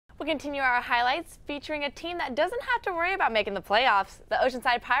We'll continue our highlights featuring a team that doesn't have to worry about making the playoffs. The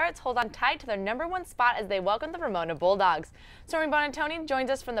Oceanside Pirates hold on tight to their #1 spot as they welcome the Ramona Bulldogs. Stormy Buonantony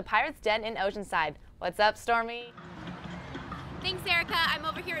joins us from the Pirates' den in Oceanside. What's up, Stormy? Thanks, Erica. I'm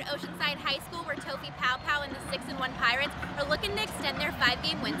over here at Oceanside High School where Tofi Pow Pow and the 6-1 Pirates are looking to extend their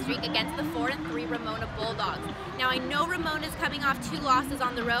 5-game win streak against the 4-3 Ramona Bulldogs. Now, I know Ramona's coming off 2 losses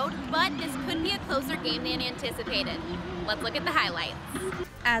on the road, but this could be a closer game than anticipated. Let's look at the highlights.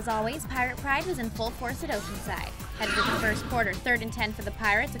 As always, Pirate Pride was in full force at Oceanside. Headed to the first quarter, 3rd and 10 for the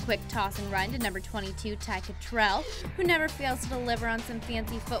Pirates, a quick toss and run to number 22, Ty Cottrell, who never fails to deliver on some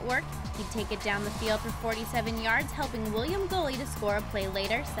fancy footwork. He'd take it down the field for 47 yards, helping William Goalie to score a play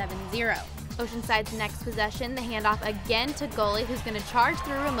later, 7-0. Oceanside's next possession, the handoff again to Goalie, who's going to charge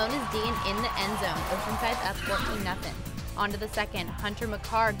through Ramona's D and in the end zone. Oceanside's up 14-0. On to the second, Hunter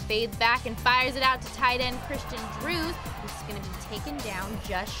McCarg fades back and fires it out to tight end Christian Drews, who's going to be taken down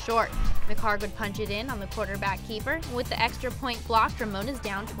just short. McCarg would punch it in on the quarterback keeper, and with the extra point blocked, Ramona's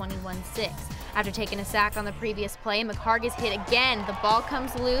down 21-6. After taking a sack on the previous play, McCarg is hit again. The ball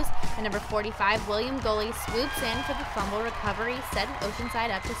comes loose, and number 45, William Goalie, swoops in for the fumble recovery, setting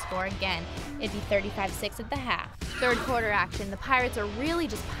Oceanside up to score again. It'd be 35-6 at the half. Third quarter action, the Pirates are really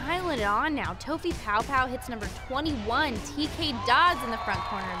just piling it on now. Tofi Pow Pow hits number 21, TK Dodds, in the front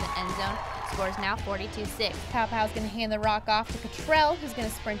corner of the end zone. Scores now 42-6. Pow Pow's going to hand the rock off to Cottrell, who's going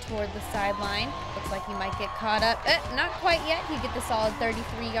to sprint toward the sideline. Looks like he might get caught up. Not quite yet. He gets the solid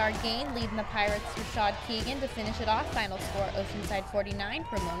 33-yard gain, leading the Pirates Rashad Keegan to finish it off. Final score, Oceanside 49,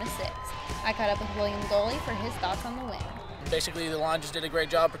 Ramona 6. I caught up with William Goalie for his thoughts on the win. Basically, the line just did a great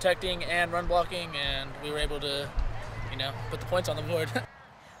job protecting and run blocking, and we were able to, put the points on the board.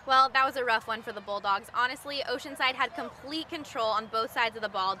 Well, that was a rough one for the Bulldogs. Honestly, Oceanside had complete control on both sides of the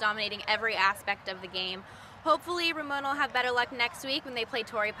ball, dominating every aspect of the game. Hopefully, Ramona will have better luck next week when they play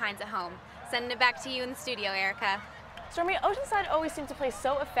Torrey Pines at home. Sending it back to you in the studio, Erica. Stormy, Oceanside always seems to play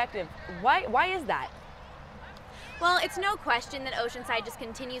so effective. Why is that? Well, it's no question that Oceanside just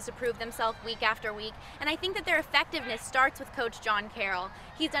continues to prove themselves week after week, and I think that their effectiveness starts with Coach John Carroll.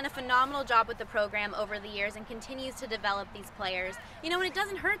 He's done a phenomenal job with the program over the years and continues to develop these players. And it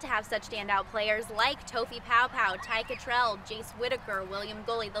doesn't hurt to have such standout players like Tofi Pow Pow, Ty Cottrell, Jace Whitaker, William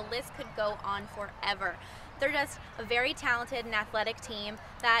Goalie. The list could go on forever. They're just a very talented and athletic team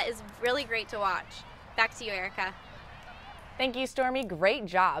that is really great to watch. Back to you, Erica. Thank you, Stormy. Great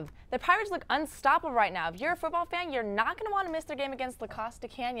job. The Pirates look unstoppable right now. If you're a football fan, you're not going to want to miss their game against La Costa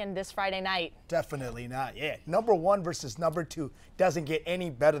Canyon this Friday night. Definitely not. Yeah, #1 versus #2 doesn't get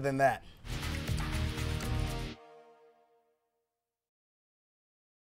any better than that.